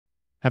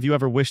Have you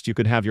ever wished you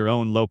could have your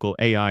own local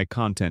AI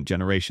content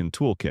generation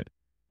toolkit?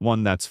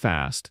 One that's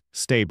fast,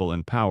 stable,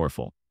 and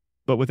powerful,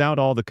 but without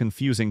all the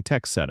confusing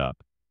tech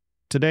setup.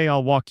 Today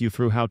I'll walk you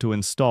through how to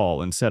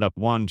install and set up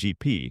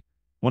WanGP,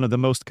 one of the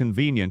most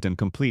convenient and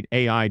complete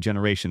AI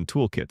generation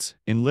toolkits,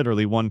 in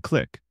literally one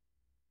click.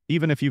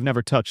 Even if you've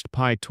never touched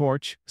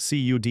PyTorch,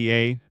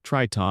 CUDA,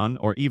 Triton,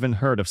 or even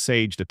heard of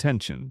Sage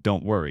Detention,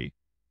 don't worry.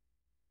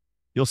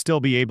 You'll still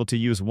be able to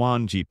use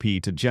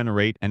WanGP to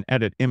generate and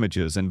edit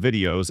images and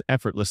videos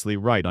effortlessly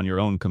right on your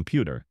own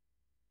computer.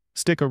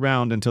 Stick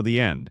around until the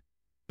end,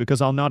 because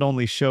I'll not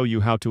only show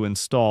you how to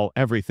install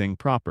everything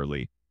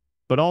properly,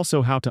 but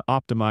also how to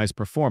optimize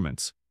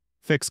performance,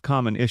 fix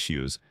common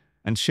issues,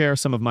 and share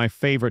some of my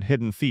favorite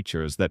hidden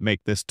features that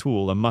make this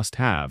tool a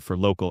must-have for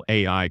local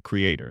AI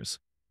creators.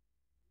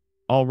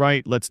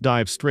 Alright, let's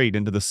dive straight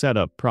into the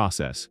setup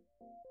process.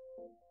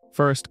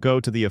 First, go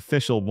to the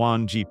official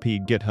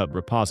WanGP GitHub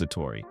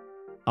repository.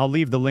 I'll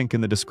leave the link in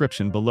the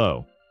description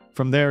below.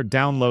 From there,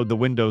 download the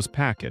Windows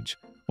package.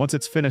 Once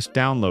it's finished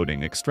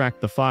downloading, extract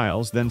the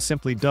files, then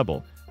simply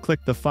double-click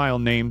the file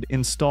named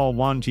Install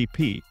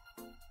WanGP.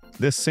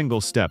 This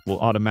single step will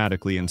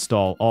automatically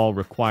install all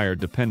required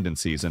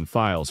dependencies and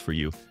files for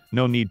you.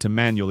 No need to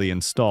manually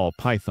install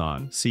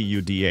Python,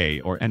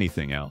 CUDA, or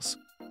anything else.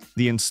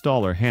 The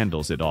installer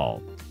handles it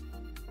all.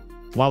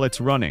 While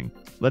it's running,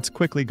 let's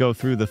quickly go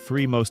through the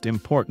 3 most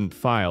important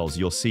files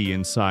you'll see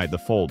inside the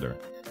folder.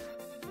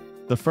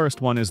 The first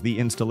one is the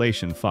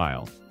installation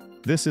file.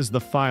 This is the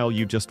file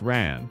you just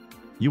ran.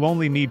 You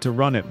only need to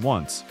run it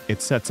once.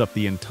 It sets up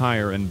the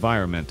entire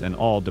environment and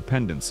all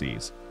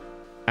dependencies.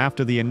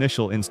 After the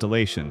initial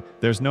installation,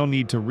 there's no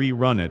need to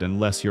rerun it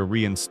unless you're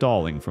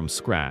reinstalling from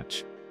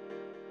scratch.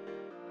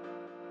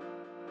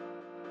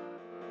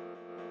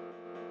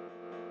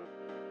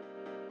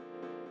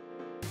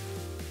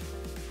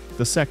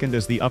 The second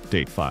is the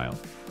update file.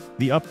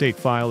 The update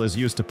file is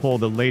used to pull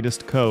the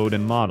latest code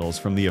and models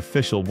from the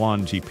official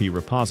WanGP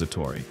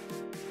repository.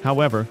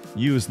 However,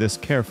 use this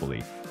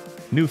carefully.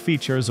 New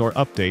features or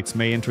updates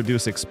may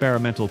introduce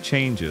experimental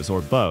changes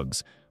or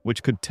bugs,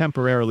 which could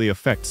temporarily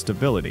affect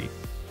stability.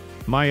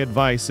 My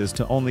advice is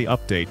to only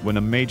update when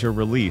a major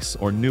release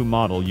or new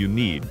model you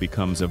need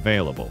becomes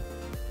available.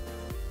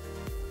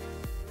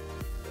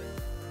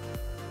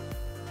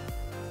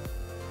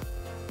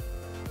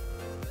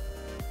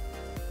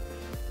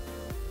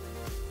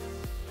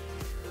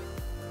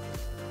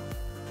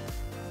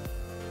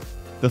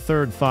 The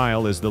third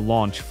file is the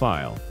launch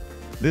file.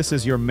 This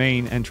is your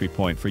main entry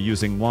point for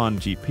using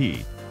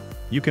WanGP.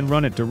 You can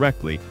run it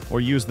directly or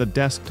use the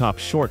desktop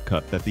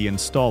shortcut that the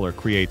installer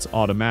creates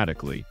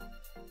automatically.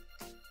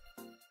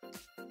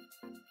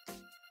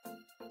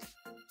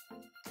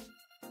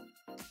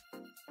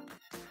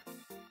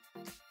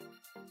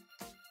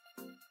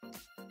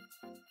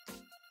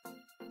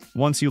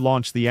 Once you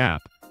launch the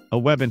app, a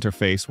web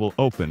interface will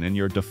open in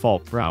your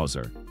default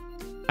browser.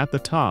 At the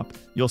top,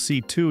 you'll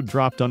see 2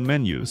 drop-down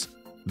menus.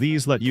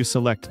 These let you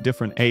select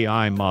different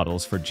AI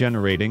models for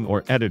generating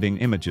or editing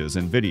images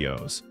and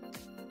videos.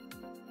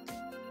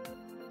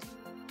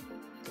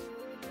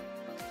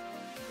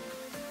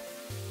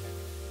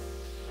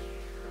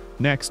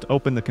 Next,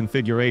 open the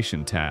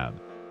Configuration tab.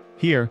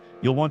 Here,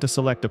 you'll want to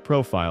select a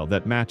profile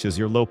that matches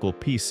your local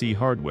PC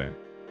hardware.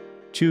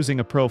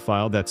 Choosing a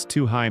profile that's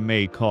too high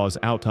may cause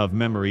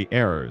out-of-memory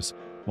errors,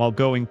 while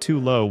going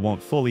too low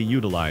won't fully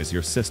utilize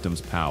your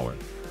system's power.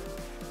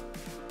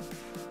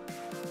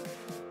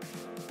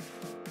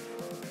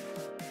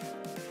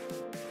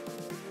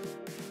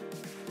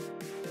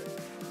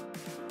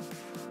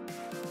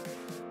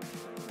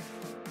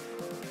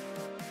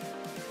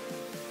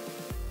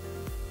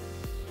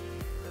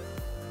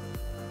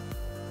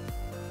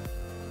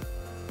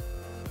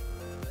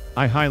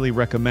 I highly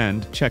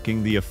recommend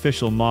checking the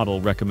official model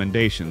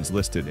recommendations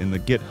listed in the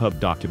GitHub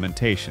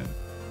documentation.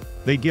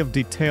 They give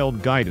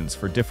detailed guidance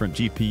for different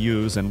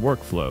GPUs and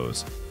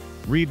workflows.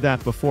 Read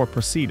that before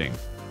proceeding.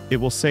 It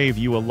will save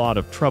you a lot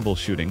of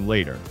troubleshooting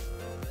later.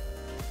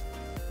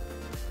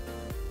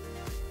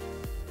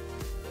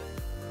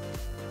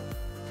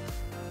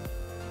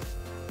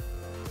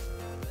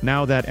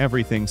 Now that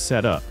everything's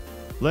set up,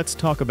 let's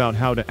talk about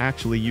how to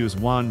actually use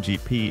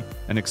WanGP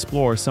and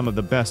explore some of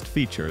the best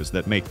features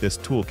that make this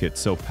toolkit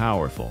so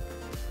powerful.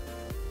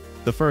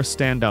 The first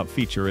standout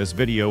feature is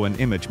video and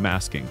image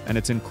masking, and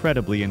it's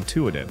incredibly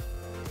intuitive.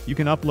 You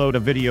can upload a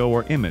video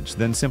or image,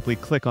 then simply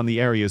click on the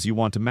areas you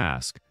want to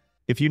mask.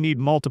 If you need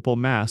multiple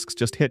masks,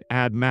 just hit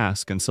Add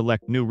Mask and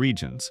select New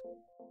Regions.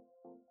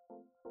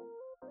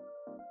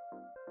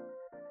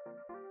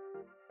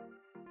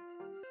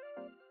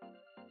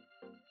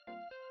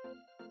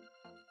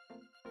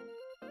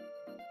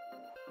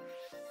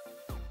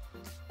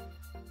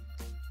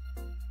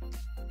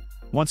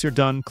 Once you're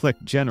done, click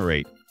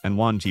Generate, and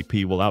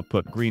WanGP will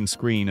output green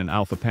screen and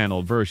alpha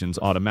panel versions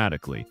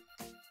automatically.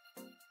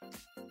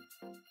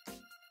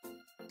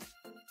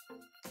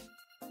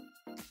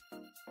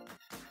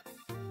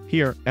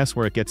 Here's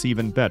where it gets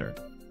even better.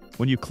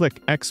 When you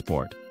click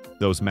Export,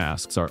 those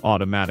masks are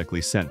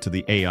automatically sent to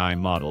the AI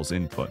model's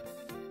input.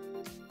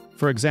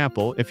 For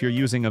example, if you're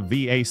using a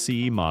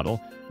VACE model,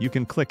 you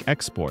can click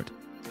Export,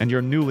 and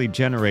your newly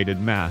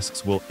generated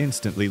masks will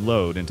instantly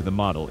load into the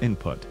model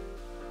input.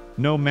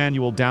 No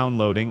manual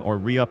downloading or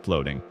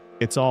re-uploading,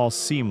 it's all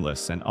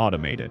seamless and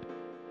automated.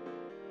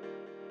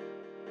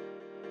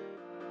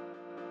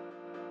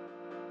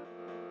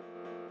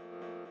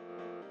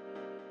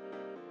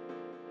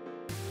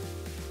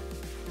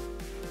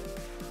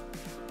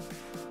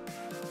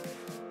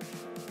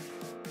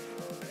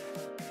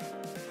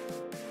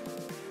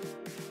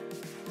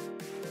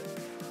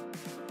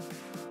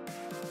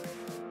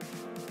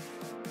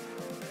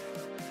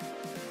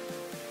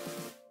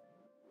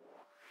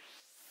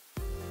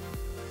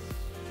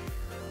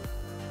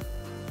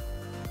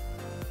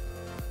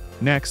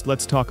 Next,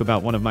 let's talk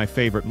about one of my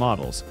favorite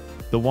models,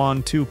 the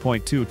Wan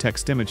 2.2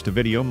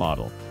 text-image-to-video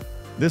model.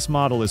 This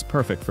model is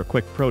perfect for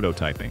quick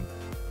prototyping.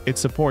 It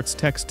supports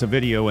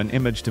text-to-video and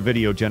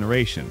image-to-video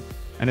generation,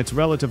 and it's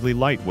relatively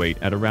lightweight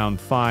at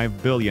around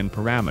 5 billion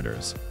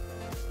parameters.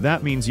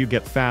 That means you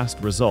get fast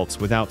results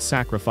without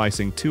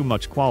sacrificing too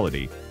much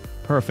quality,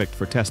 perfect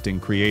for testing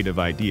creative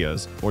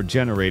ideas or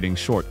generating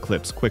short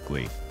clips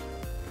quickly.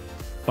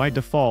 By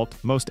default,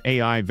 most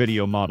AI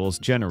video models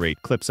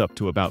generate clips up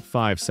to about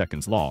 5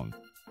 seconds long.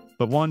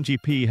 But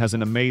WanGP has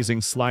an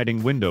amazing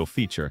sliding window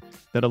feature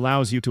that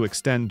allows you to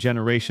extend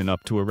generation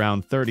up to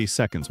around 30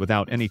 seconds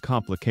without any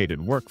complicated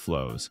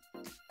workflows.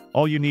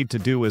 All you need to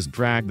do is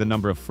drag the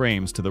number of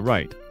frames to the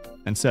right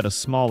and set a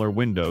smaller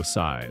window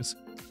size.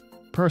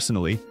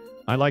 Personally,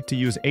 I like to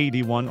use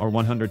 81 or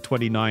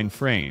 129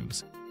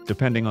 frames,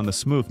 depending on the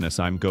smoothness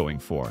I'm going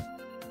for.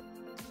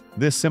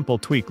 This simple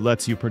tweak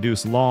lets you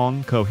produce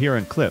long,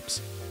 coherent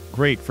clips,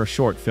 great for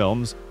short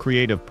films,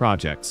 creative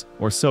projects,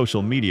 or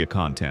social media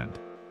content.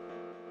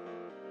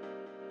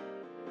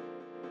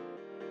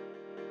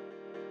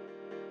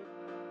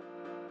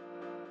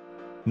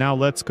 Now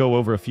let's go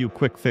over a few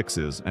quick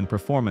fixes and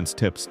performance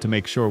tips to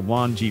make sure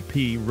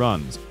WanGP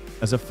runs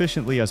as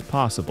efficiently as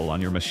possible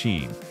on your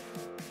machine.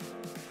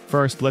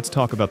 First, let's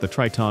talk about the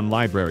Triton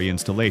library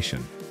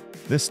installation.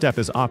 This step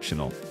is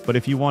optional, but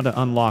if you want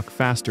to unlock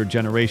faster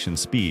generation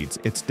speeds,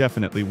 it's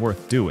definitely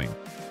worth doing.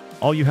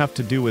 All you have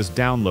to do is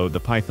download the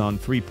Python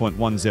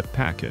 3.1 zip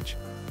package.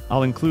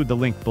 I'll include the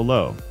link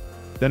below.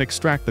 Then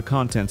extract the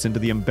contents into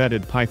the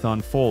embedded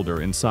Python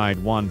folder inside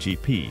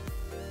WanGP.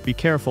 Be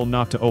careful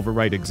not to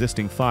overwrite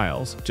existing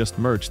files, just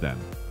merge them.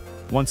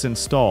 Once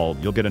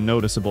installed, you'll get a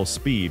noticeable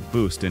speed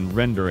boost in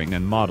rendering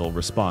and model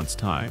response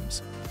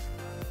times.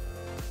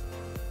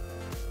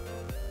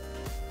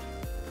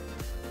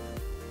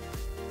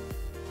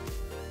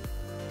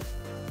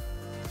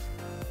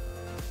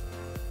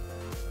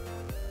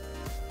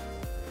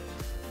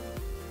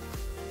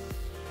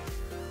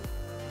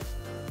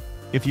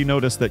 If you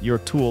notice that your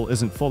tool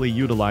isn't fully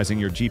utilizing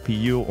your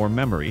GPU or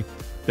memory,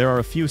 there are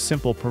a few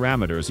simple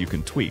parameters you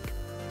can tweak.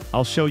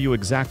 I'll show you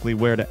exactly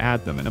where to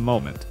add them in a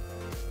moment.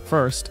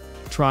 First,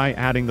 try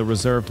adding the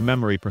reserved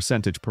memory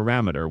percentage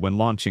parameter when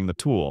launching the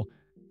tool.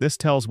 This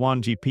tells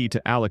WanGP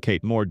to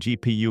allocate more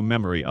GPU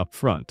memory up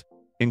front,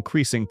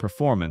 increasing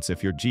performance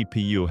if your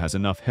GPU has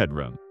enough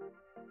headroom.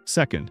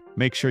 Second,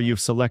 make sure you've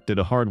selected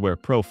a hardware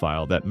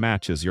profile that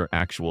matches your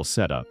actual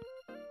setup.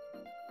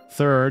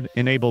 Third,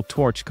 enable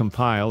Torch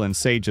Compile and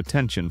Sage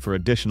Attention for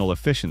additional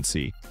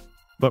efficiency.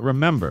 But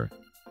remember,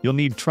 you'll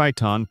need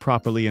Triton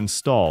properly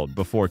installed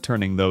before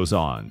turning those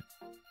on.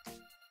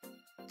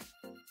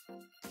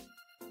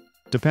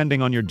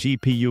 Depending on your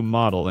GPU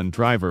model and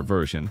driver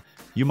version,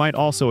 you might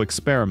also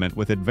experiment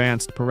with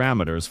advanced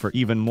parameters for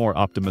even more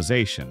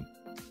optimization.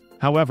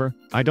 However,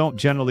 I don't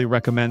generally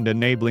recommend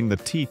enabling the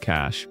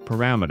T-cache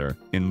parameter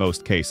in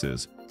most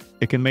cases.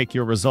 It can make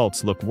your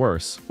results look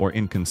worse or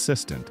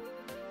inconsistent.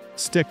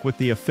 Stick with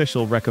the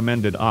official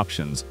recommended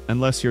options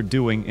unless you're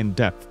doing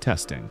in-depth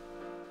testing.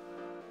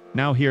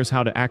 Now here's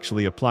how to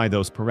actually apply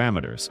those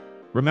parameters.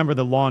 Remember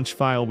the launch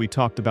file we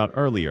talked about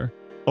earlier?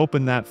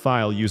 Open that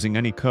file using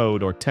any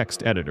code or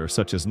text editor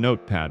such as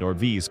Notepad or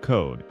VS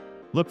Code.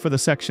 Look for the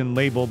section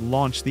labeled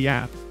Launch the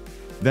app.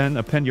 Then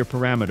append your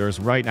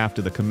parameters right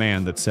after the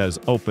command that says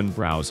Open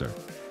Browser.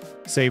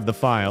 Save the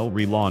file,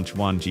 relaunch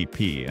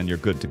WanGP, and you're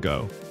good to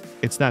go.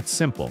 It's that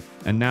simple,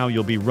 and now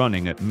you'll be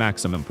running at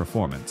maximum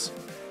performance.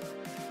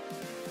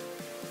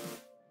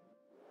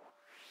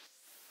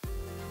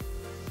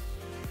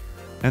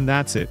 And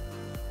that's it.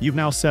 You've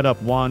now set up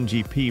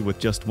WanGP with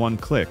just one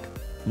click,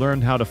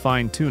 learned how to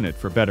fine-tune it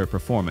for better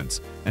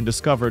performance, and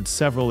discovered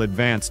several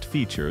advanced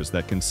features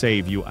that can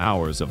save you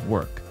hours of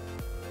work.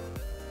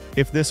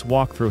 If this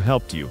walkthrough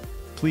helped you,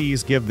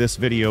 please give this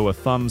video a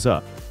thumbs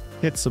up,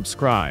 hit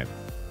subscribe,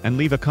 and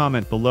leave a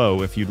comment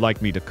below if you'd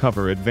like me to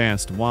cover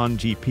advanced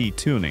WanGP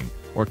tuning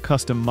or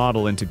custom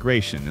model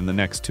integration in the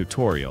next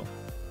tutorial.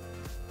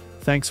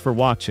 Thanks for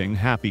watching,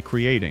 happy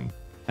creating,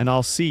 and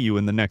I'll see you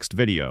in the next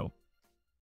video.